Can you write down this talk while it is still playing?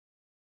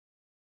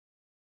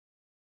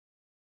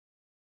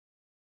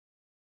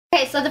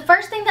Okay, so the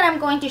first thing that I'm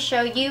going to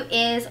show you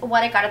is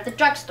what I got at the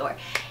drugstore.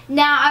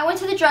 Now, I went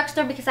to the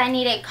drugstore because I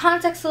needed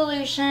contact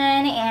solution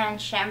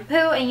and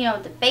shampoo and, you know,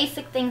 the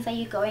basic things that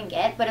you go and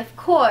get. But of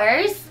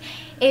course,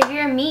 if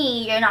you're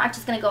me, you're not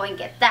just going to go and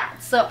get that.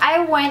 So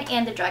I went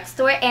in the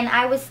drugstore and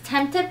I was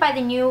tempted by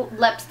the new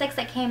lipsticks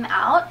that came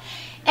out.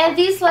 And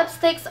these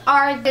lipsticks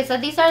are, so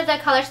these are the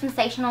Color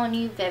Sensational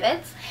New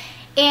Vivids.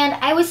 And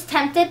I was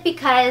tempted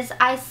because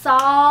I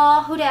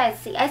saw, who did I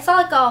see? I saw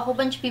like a whole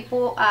bunch of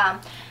people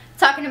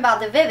talking about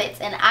the Vivids,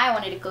 and I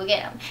wanted to go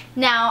get them.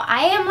 Now,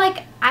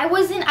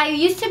 I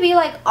used to be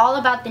like all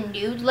about the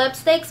nude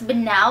lipsticks, but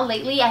now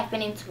lately I've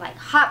been into like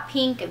hot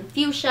pink and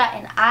fuchsia,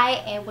 and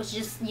I was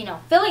just, you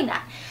know, feeling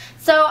that.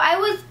 So I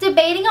was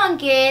debating on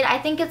I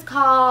think it's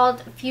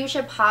called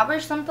Fuchsia Pop or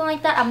something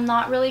like that. I'm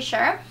not really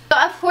sure. So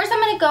of course I'm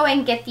going to go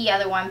and get the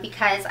other one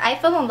because I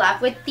fell in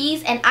love with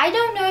these, and I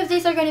don't know if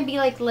these are going to be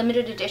like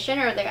limited edition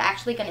or they're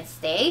actually going to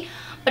stay.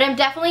 But I'm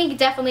definitely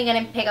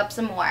going to pick up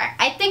some more.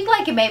 I think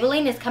like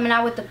Maybelline is coming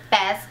out with the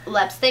best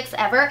lipsticks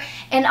ever.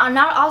 And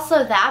not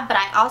also that, but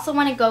I also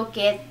want to go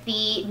get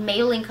the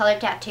Maybelline Color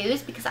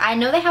Tattoos because I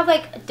know they have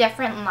like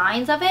different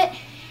lines of it.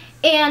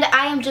 And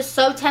I am just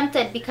so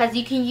tempted because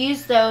you can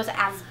use those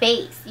as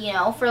base, you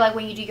know, for like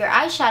when you do your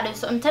eyeshadow.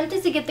 So I'm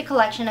tempted to get the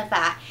collection of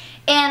that.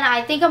 And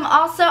I think I'm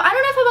also, I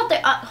don't know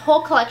if about the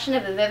whole collection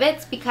of the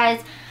Vivids because,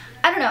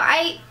 I don't know,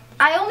 I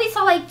only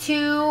saw like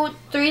 2-3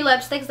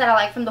 lipsticks that I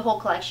like from the whole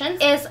collection.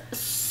 It's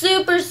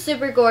super,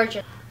 super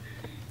gorgeous.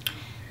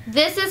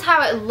 This is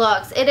how it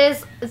looks. It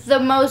is the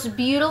most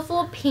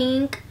beautiful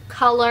pink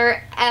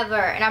color ever.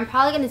 And I'm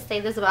probably going to say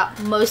this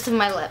about most of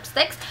my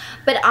lipsticks.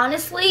 But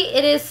honestly,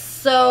 it is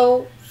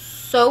so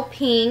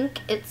pink.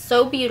 It's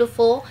so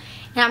beautiful.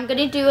 And I'm going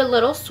to do a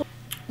little swatch.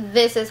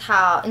 This is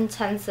how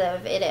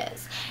intensive it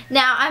is.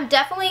 Now, I'm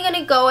definitely going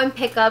to go and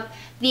pick up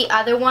the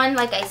other one,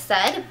 like I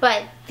said,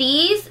 but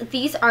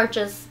these are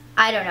just,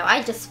 I don't know,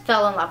 I just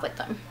fell in love with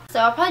them. So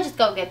I'll probably just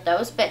go get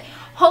those, but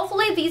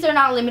hopefully these are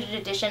not limited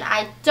edition.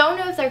 I don't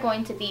know if they're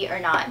going to be or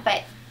not,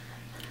 but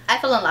I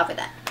fell in love with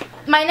that.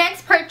 My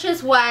next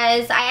purchase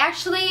was, I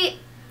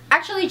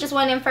actually just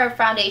went in for a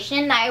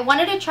foundation. I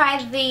wanted to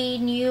try the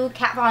new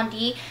Kat Von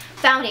D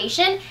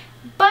foundation,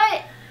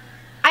 but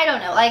I don't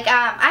know, like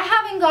I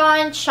haven't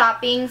gone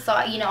shopping, so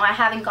you know, I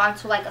haven't gone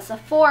to like a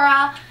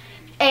Sephora,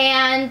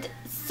 and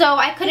so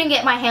I couldn't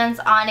get my hands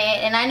on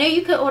it. And I know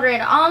you could order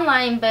it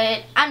online,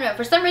 but I don't know,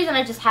 for some reason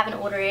I just haven't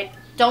ordered it,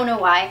 don't know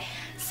why.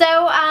 So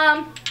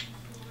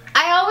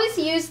I always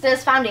use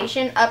this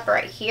foundation up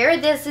right here.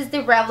 This is the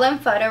Revlon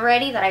Photo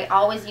Ready that I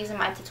always use in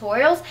my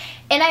tutorials,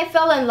 and I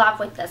fell in love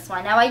with this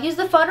one. Now, I use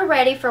the Photo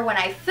Ready for when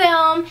I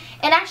film,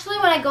 and actually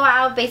when I go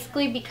out,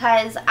 basically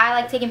because I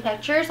like taking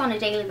pictures on a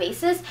daily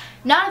basis,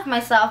 not of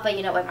myself, but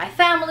you know, with my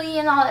family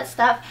and all that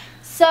stuff.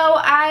 So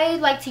I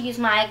like to use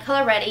my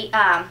Color Ready,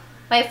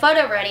 my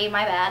Photo Ready,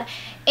 my bad,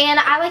 and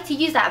I like to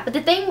use that. But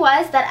the thing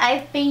was that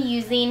I've been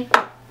using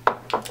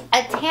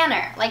a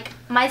tanner. Like,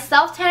 my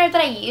self tanner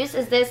that I use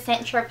is this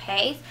Saint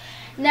Tropez.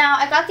 Now,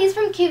 I got these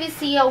from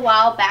QVC a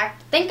while back.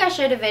 I think I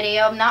showed a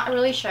video, I'm not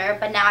really sure,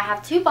 but now I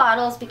have 2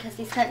 bottles because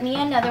they sent me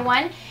another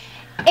one.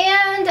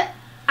 And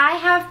I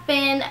have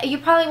been, you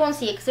probably won't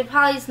see it because it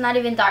probably is not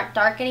even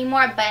dark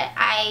anymore, but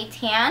I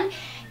tan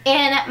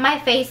and my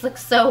face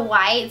looks so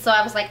white, so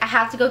I was like, I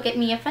have to go get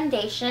me a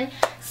foundation.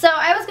 So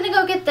I was gonna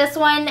go get this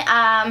one.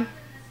 I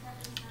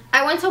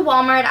went to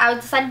Walmart. I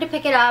decided to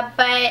pick it up,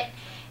 but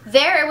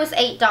there it was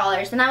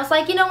 $8, and I was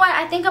like, you know what,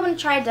 I think I'm gonna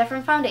try a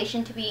different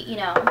foundation to be, you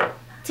know,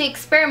 to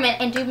experiment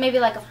and do maybe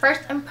like a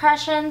first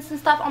impressions and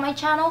stuff on my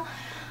channel.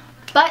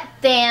 But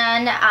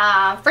then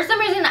for some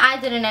reason I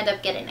didn't end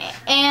up getting it,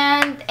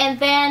 and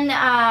then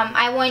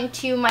I went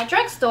to my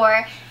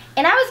drugstore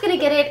and I was gonna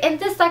get it, and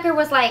this sucker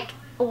was like,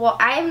 well,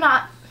 I'm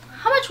not,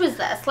 how much was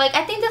this? Like,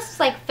 I think this was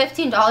like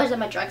 $15 at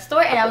my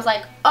drugstore, and I was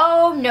like,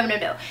 oh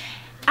no.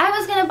 I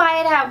was gonna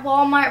buy it at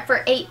Walmart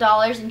for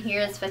 $8 and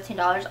here it's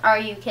 $15. Are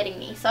you kidding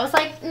me? So I was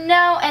like,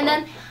 no. And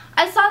then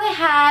I saw they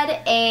had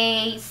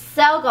a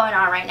sale going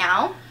on right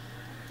now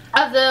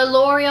of the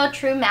L'Oreal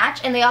True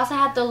Match, and they also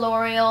had the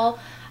L'Oreal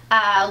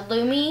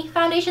Lumi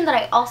foundation that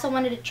I also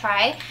wanted to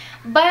try,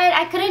 but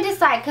I couldn't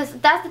decide because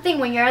that's the thing,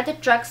 when you're at the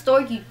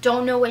drugstore you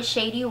don't know what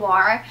shade you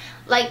are.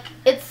 Like,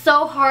 it's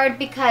so hard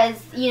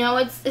because, you know,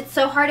 it's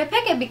so hard to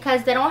pick it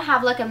because they don't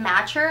have like a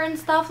matcher and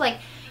stuff, like,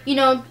 you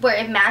know, where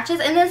it matches.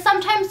 And then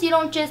sometimes you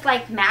don't just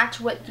like match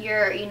with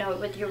your, you know,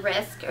 with your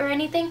wrist or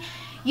anything.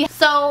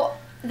 So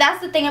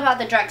that's the thing about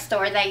the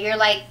drugstore, that you're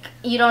like,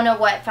 you don't know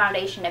what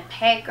foundation to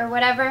pick or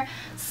whatever.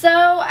 So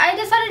I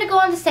decided to go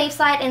on the safe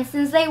side, and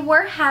since they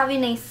were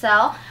having a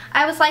sale,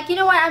 I was like, you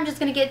know what, I'm just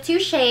gonna get 2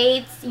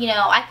 shades. You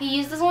know, I could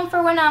use this one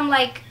for when I'm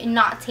like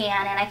not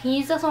tan, and I can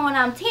use this one when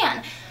I'm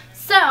tan.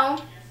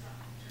 So,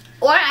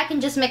 or I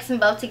can just mix them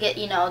both to get,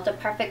 you know, the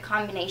perfect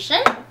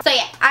combination. So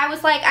yeah, I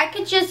was like, I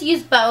could just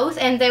use both,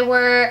 and they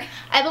were,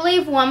 I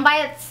believe one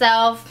by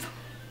itself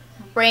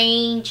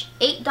range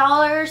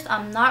 $8,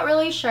 I'm not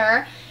really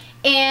sure,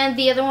 and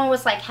the other one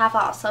was like half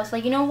off. So I was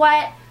like, you know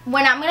what,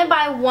 when I'm going to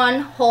buy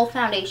one whole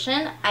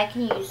foundation, I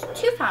can use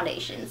 2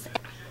 foundations.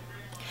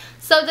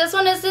 So this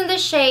one is in the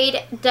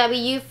shade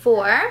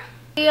W4.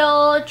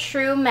 Real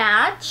True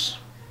Match.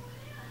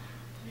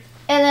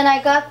 And then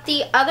I got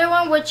the other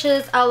one, which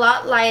is a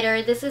lot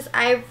lighter. This is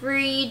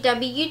Ivory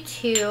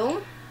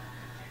W2.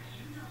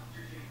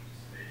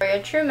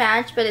 Real True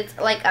Match, but it's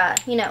like a,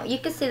 you know, you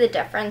can see the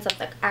difference of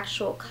the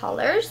actual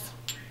colors.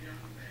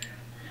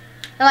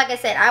 And like I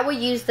said, I will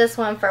use this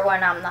one for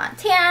when I'm not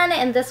tan,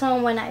 and this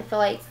one when I feel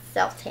like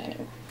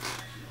self-tanning.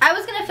 I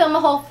was gonna film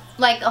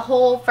a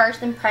whole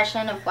first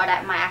impression of what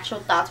my actual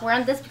thoughts were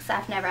on this, because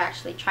I've never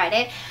actually tried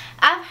it.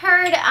 I've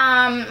heard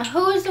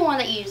who's the one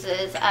that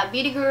uses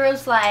beauty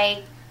gurus,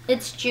 like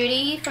It's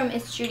Judy from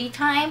It's Judy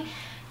Time.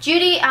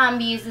 Judy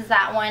uses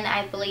that one,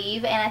 I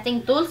believe, and I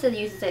think Dulce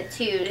uses it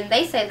too, and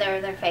they say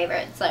they're their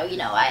favorite. So you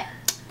know what,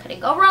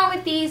 couldn't go wrong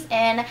with these.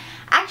 And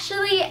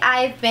actually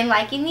I've been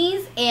liking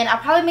these, and I'll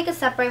probably make a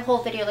separate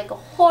whole video, like a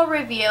whole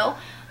review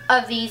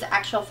of these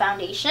actual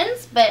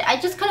foundations. But I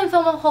just couldn't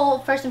film a whole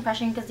first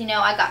impression because, you know,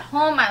 I got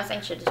home, I was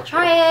anxious to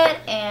try it,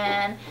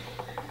 and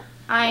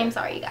I'm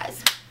sorry you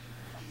guys.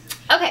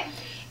 Okay,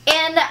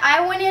 and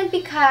I went in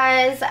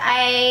because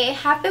I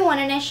have been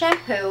wanting a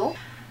shampoo.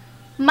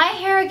 My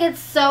hair gets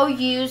so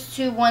used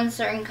to one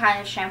certain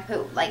kind of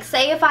shampoo. Like,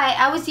 say if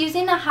I was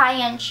using a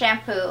high-end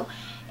shampoo,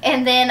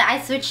 and then I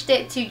switched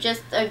it to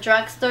just a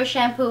drugstore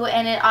shampoo,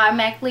 and it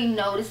automatically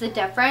noticed the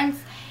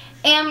difference.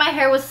 And my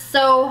hair was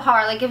so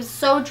hard, like it was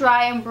so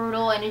dry and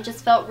brutal, and it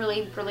just felt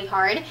really, really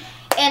hard.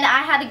 And I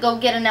had to go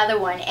get another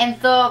one. And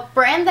the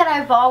brand that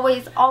I've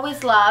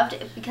always loved,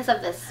 because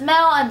of the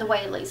smell and the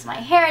way it lays my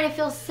hair and it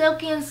feels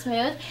silky and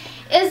smooth,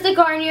 is the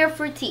Garnier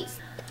Fructis.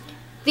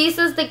 This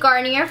is the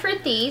Garnier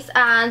Fructis.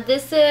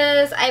 This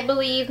is, I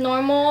believe,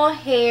 normal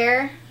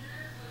hair.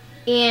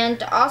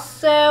 And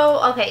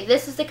also, okay,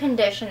 this is the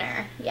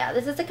conditioner. Yeah,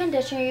 this is the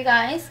conditioner, you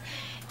guys.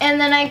 And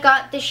then I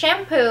got the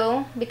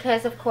shampoo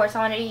because, of course, I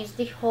wanted to use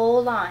the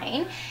whole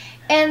line.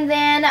 And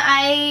then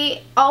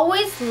I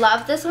always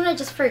loved this one. I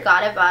just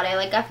forgot about it.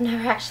 Like, I've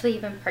never actually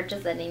even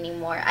purchased it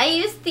anymore. I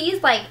used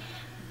these, like,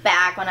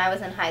 back when I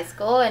was in high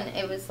school, and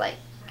it was, like,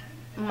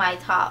 my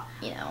top,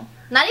 you know.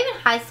 Not even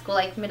high school,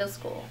 like, middle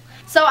school.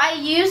 So I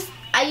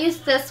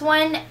used this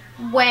one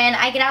when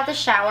I get out the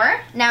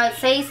shower. Now, it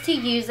says to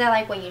use it,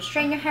 like, when you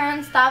straighten your hair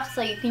and stuff,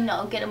 so you can, you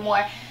know, get a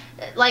more,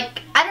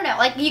 like, I don't know,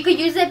 like, you could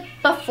use it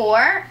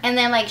before and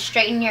then, like,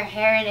 straighten your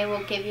hair, and it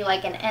will give you,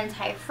 like, an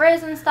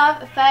anti-frizz and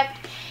stuff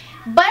effect.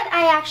 But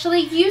I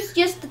actually used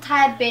just a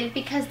tad bit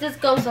because this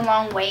goes a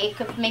long way. It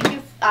could make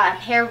your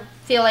hair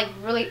feel, like,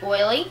 really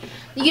oily.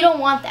 You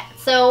don't want that.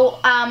 So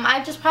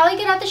I just probably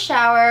get out the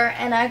shower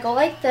and I go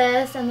like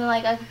this, and then,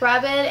 like, I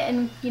rub it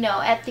and, you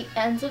know, at the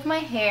ends of my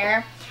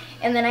hair.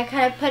 And then I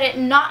kind of put it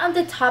not on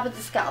the top of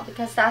the scalp,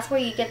 because that's where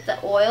you get the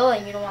oil,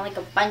 and you don't want, like,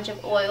 a bunch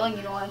of oil, and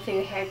you don't want to feel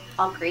your hair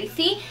all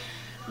greasy.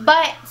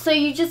 But so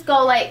you just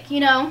go, like, you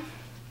know,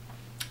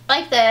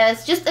 like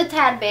this, just a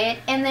tad bit,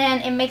 and then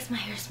it makes my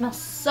hair smell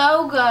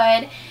so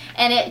good,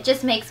 and it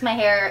just makes my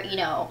hair, you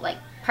know, like,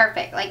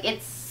 perfect. Like,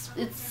 it's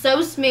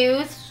so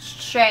smooth,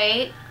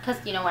 straight,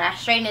 because, you know, when I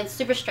straighten it's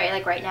super straight,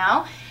 like right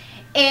now,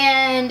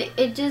 and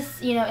it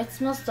just, you know, it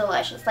smells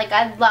delicious. Like,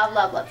 I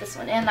love this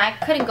one, and I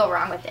couldn't go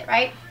wrong with it,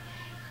 right?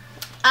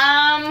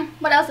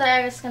 What else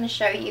I was going to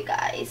show you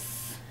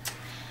guys?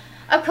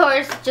 Of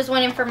course, just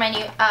went in for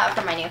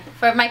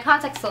my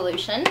contact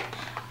solution,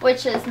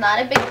 which is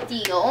not a big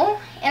deal.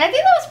 And I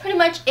think that was pretty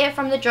much it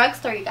from the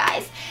drugstore, you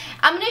guys.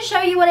 I'm going to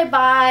show you what I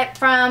bought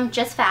from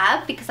Just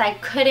Fab, because I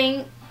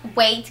couldn't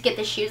wait to get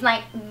the shoes.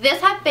 Like,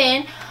 this have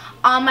been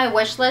on my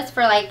wish list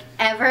for, like,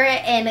 ever,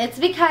 and it's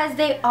because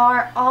they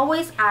are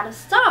always out of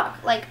stock.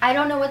 Like, I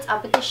don't know what's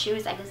up with the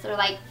shoes. I guess they're,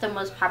 like, the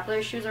most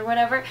popular shoes or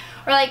whatever,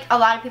 or, like, a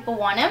lot of people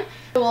want them.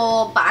 The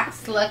little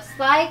box looks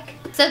like.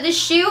 So the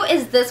shoe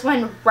is this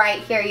one right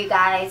here, you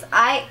guys.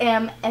 I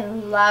am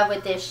in love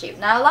with this shoe.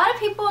 Now, a lot of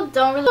people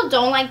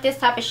don't like this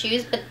type of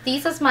shoes, but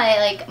these is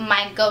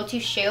my go-to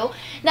shoe.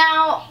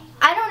 Now,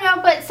 I don't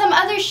know, but some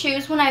other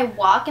shoes, when I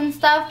walk and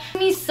stuff,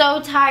 make me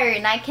so tired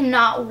and I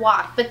cannot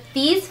walk. But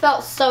these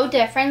felt so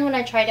different when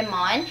I tried them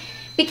on,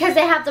 because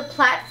they have the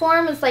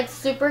platform. It's, like,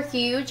 super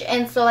huge,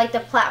 and so, like,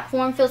 the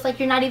platform feels like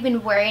you're not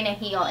even wearing a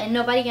heel, and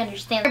nobody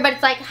understands. But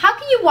it's like, how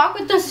can you walk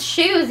with those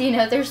shoes? You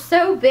know, they're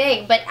so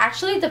big. But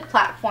actually, the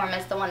platform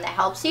is the one that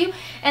helps you,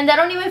 and they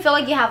don't even feel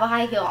like you have a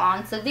high heel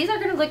on. So these are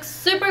gonna look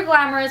super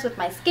glamorous with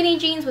my skinny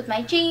jeans, with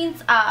my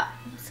jeans,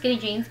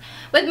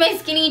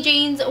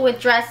 with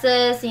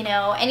dresses, you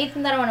know,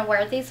 anything that I want to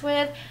wear these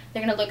with,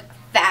 they're gonna look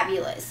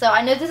fabulous. So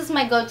I know this is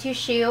my go-to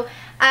shoe.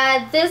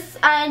 This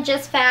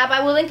Just Fab,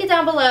 I will link it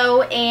down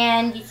below,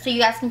 and so you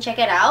guys can check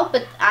it out.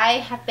 But I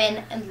have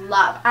been in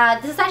love.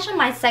 This is actually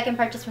my second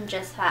purchase from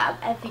Just Fab,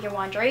 if you're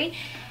wondering,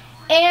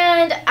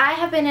 and I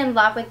have been in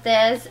love with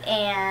this,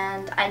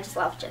 and I just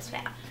love Just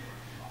Fab.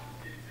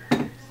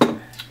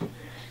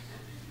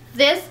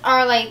 This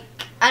are, like,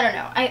 I don't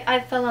know, I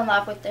fell in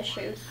love with the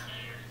shoes,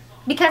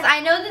 because I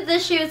know that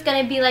this shoe is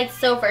going to be, like,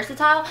 so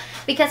versatile,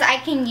 because I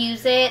can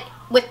use it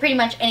with pretty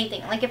much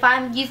anything. Like if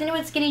I'm using it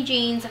with skinny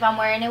jeans, if I'm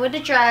wearing it with a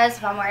dress,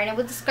 if I'm wearing it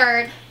with a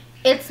skirt,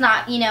 it's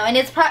not, you know, and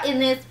it's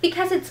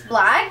because it's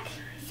black,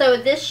 so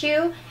this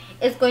shoe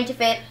is going to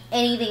fit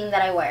anything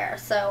that I wear.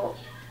 So,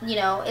 you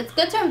know, it's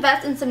good to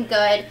invest in some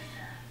good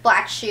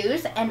black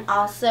shoes and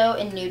also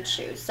in nude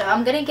shoes. So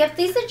I'm gonna give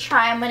these a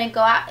try. I'm gonna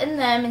go out in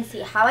them and see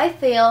how I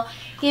feel,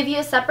 give you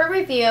a separate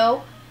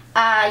review,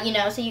 you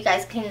know, so you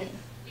guys can,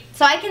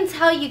 so I can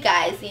tell you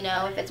guys, you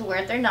know, if it's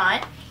worth or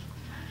not.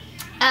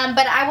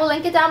 But I will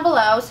link it down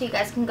below so you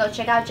guys can go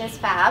check out Just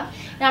Fab.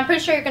 And I'm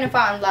pretty sure you're going to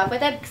fall in love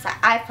with it because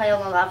I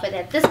fell in love with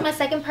it. This is my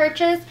second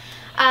purchase.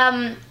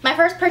 My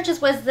first purchase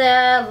was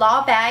the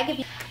Law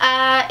bag.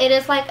 It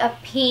is like a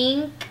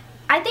pink,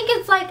 I think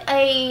it's like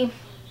a,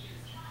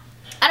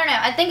 I don't know,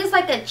 I think it's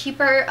like a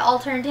cheaper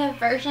alternative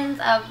versions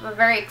of a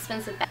very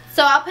expensive bag.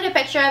 So I'll put a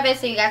picture of it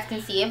so you guys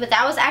can see it. But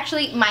that was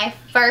actually my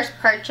first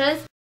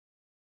purchase.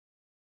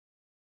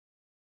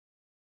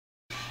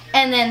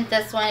 And then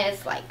this one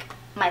is like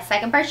my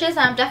second purchase, and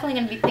I'm definitely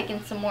going to be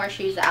picking some more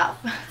shoes out.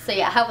 So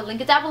yeah, I will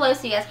link it down below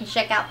so you guys can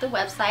check out the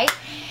website.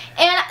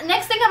 And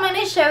next thing I'm going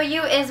to show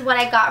you is what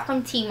I got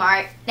from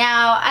T-Mart.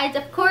 Now,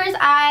 of course,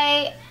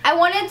 I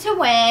wanted to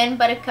win,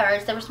 but of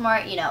course there was more,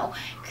 you know,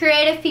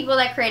 creative people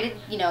that created,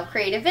 you know,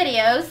 creative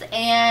videos,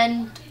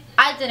 and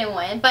I didn't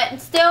win. But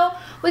still,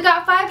 we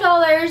got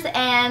 $5,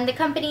 and the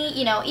company,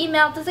 you know,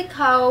 emailed us a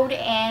code,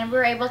 and we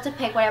were able to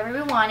pick whatever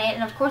we wanted.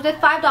 And of course, with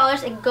 $5,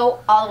 it can go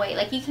all the way.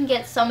 Like, you can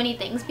get so many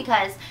things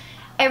because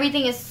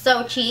everything is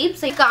so cheap.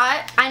 So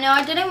I know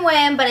I didn't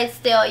win, but it's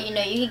still, you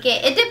know, you can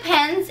get, it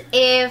depends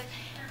if,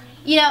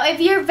 you know, if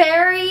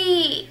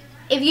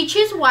you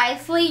choose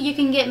wisely, you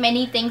can get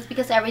many things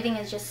because everything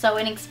is just so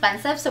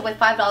inexpensive. So with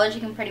 $5, you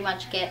can pretty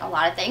much get a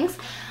lot of things.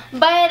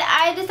 But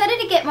I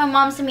decided to get my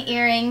mom some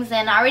earrings,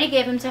 and I already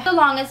gave them to her the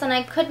longest, and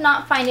I could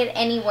not find it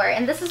anywhere.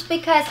 And this is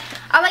because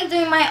I like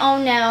doing my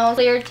own nails,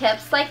 clear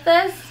tips like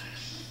this.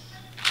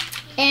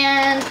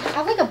 And I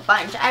have like a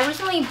bunch. I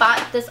recently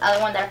bought this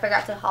other one that I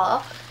forgot to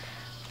haul.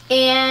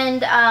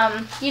 And,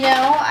 you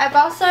know, I've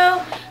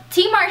also,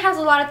 T-Mart has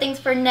a lot of things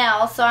for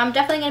nails, so I'm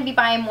definitely going to be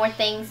buying more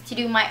things to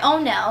do my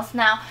own nails.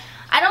 Now,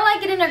 I don't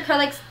like getting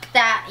acrylics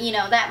that, you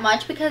know, that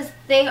much because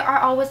they are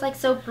always like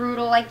so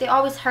brutal. Like, they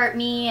always hurt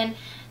me, and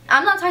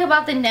I'm not talking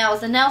about the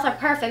nails. The nails are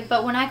perfect,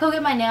 but when I go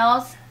get my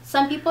nails,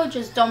 some people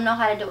just don't know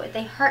how to do it.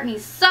 They hurt me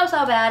so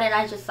bad, and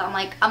I'm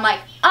like,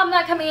 I'm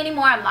not coming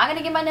anymore. I'm not going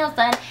to get my nails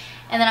done.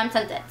 And then I'm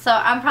tempted. So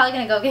I'm probably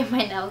going to go get my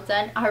nails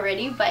done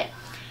already. But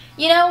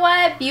you know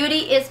what?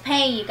 Beauty is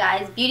pain, you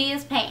guys. Beauty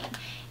is pain.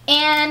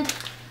 And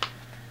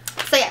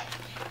so yeah,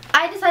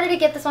 I decided to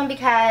get this one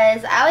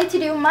because I like to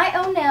do my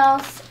own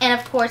nails. And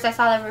of course, I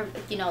saw the,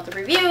 you know, the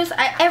reviews.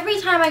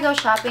 Every time I go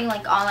shopping,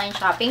 like online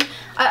shopping,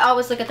 I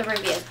always look at the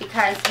reviews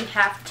because you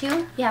have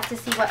to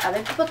see what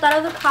other people thought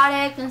of the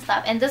product and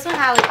stuff. And this one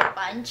had like a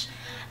bunch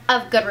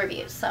of good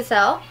reviews.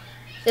 So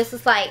this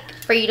is like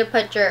for you to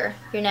put your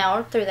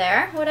nail through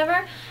there,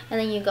 whatever, and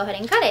then you go ahead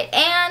and cut it.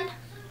 And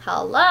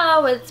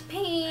hello, it's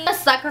pink. I'm a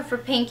sucker for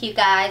pink, you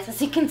guys.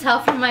 As you can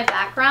tell from my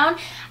background,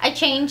 I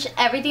changed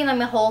everything in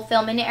my whole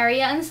filming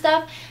area and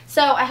stuff.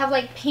 So I have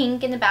like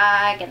pink in the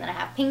bag, and then I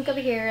have pink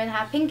over here, and I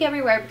have pink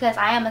everywhere because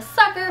I am a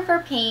sucker for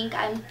pink.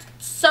 I'm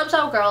so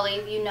girly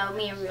if you know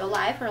me in real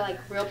life or like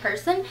real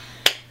person.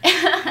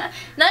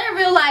 Not in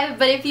real life,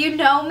 but if you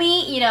know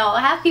me, you know,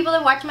 I have people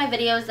that watch my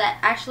videos that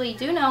actually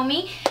do know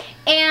me.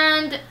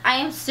 And I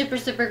am super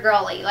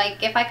girly.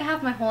 Like, if I could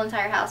have my whole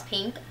entire house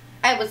pink,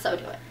 I would so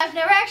do it. I've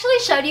never actually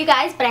showed you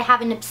guys, but I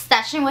have an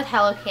obsession with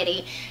Hello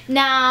Kitty.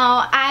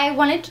 Now, I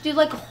wanted to do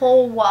like a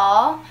whole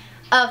wall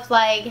of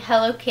like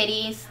Hello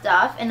Kitty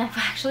stuff, and I've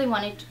actually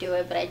wanted to do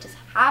it, but I just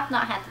have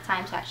not had the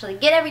time to actually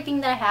get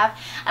everything that I have.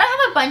 I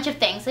don't have a bunch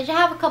of things. I just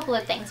have a couple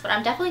of things, but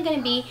I'm definitely going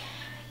to be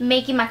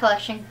making my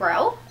collection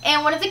grow.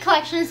 And one of the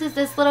collections is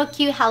this little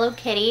cute Hello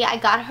Kitty. I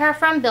got her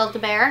from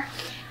Build-A-Bear.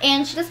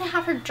 And she doesn't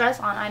have her dress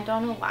on. I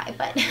don't know why,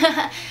 but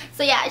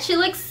so yeah, she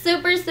looks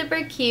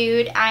super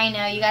cute. I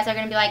know you guys are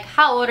gonna be like,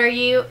 how old are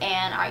you?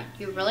 And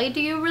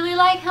do you really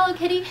like Hello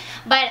Kitty?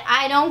 But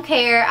I don't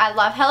care. I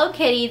love Hello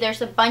Kitty.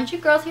 There's a bunch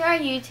of girls here on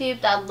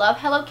YouTube that love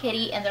Hello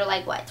Kitty, and they're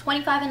like, what,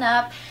 25 and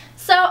up?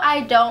 So I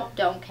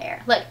don't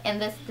care. Look,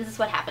 and this is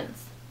what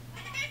happens.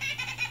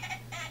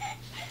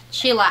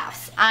 She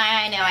laughs.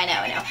 I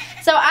know.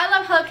 So I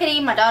love Hello Kitty.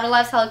 My daughter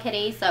loves Hello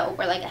Kitty, so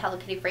we're like a Hello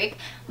Kitty freak.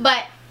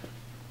 But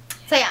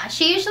so yeah,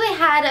 she usually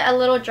had a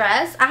little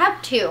dress. I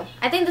have two.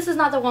 I think this is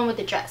not the one with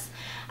the dress.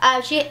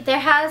 The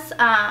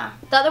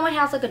other one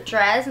has like a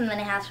dress, and then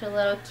it has her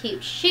little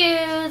cute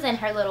shoes and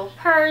her little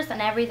purse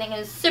and everything. It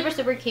was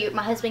super cute.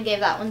 My husband gave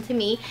that one to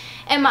me,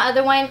 and my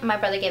other one, my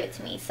brother gave it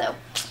to me. So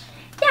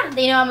yeah,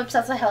 they know I'm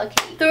obsessed with Hello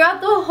Kitty.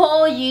 Throughout the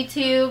whole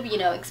YouTube, you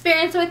know,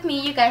 experience with me,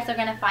 you guys are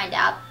gonna find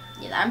out,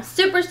 you know, I'm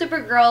super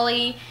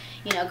girly.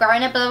 You know,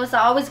 growing up I was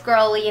always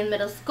girly. In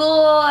middle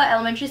school,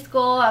 elementary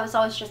school, I was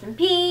always dressed in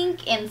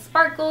pink and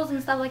sparkles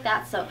and stuff like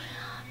that. So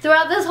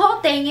throughout this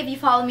whole thing, if you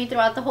follow me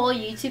throughout the whole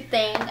YouTube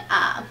thing,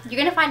 you're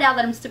gonna find out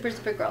that I'm super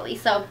girly.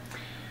 So,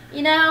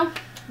 you know,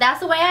 that's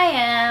the way I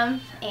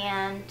am,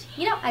 and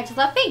you know, I just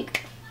love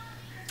pink.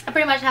 I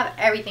pretty much have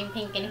everything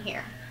pink in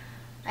here.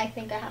 I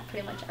think I have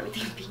pretty much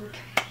everything pink.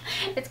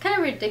 It's kind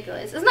of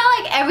ridiculous. It's not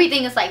like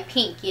everything is like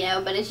pink, you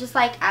know, but it's just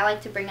like I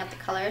like to bring out the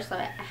colors, so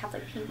I have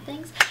like pink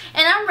things.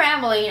 And I'm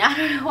rambling. I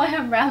don't know why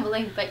I'm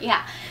rambling, but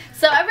yeah.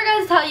 So I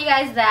forgot to tell you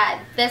guys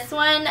that this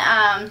one,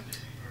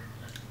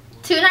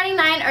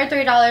 $2.99 or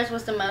 $3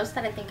 was the most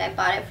that I think I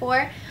bought it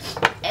for.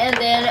 And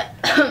then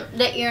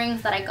the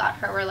earrings that I got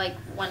her were like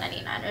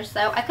 $1.99 or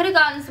so. I could have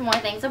gotten some more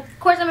things. Of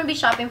course I'm going to be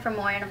shopping for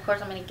more, and of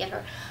course I'm going to get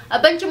her a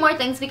bunch of more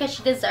things because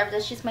she deserves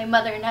it. She's my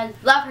mother and I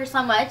love her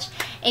so much.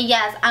 And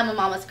yes, I'm a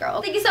mama's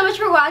girl. Thank you so much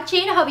for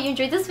watching. I hope you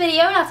enjoyed this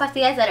video, and I'll talk to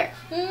you guys later.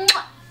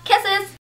 Mwah! Kisses!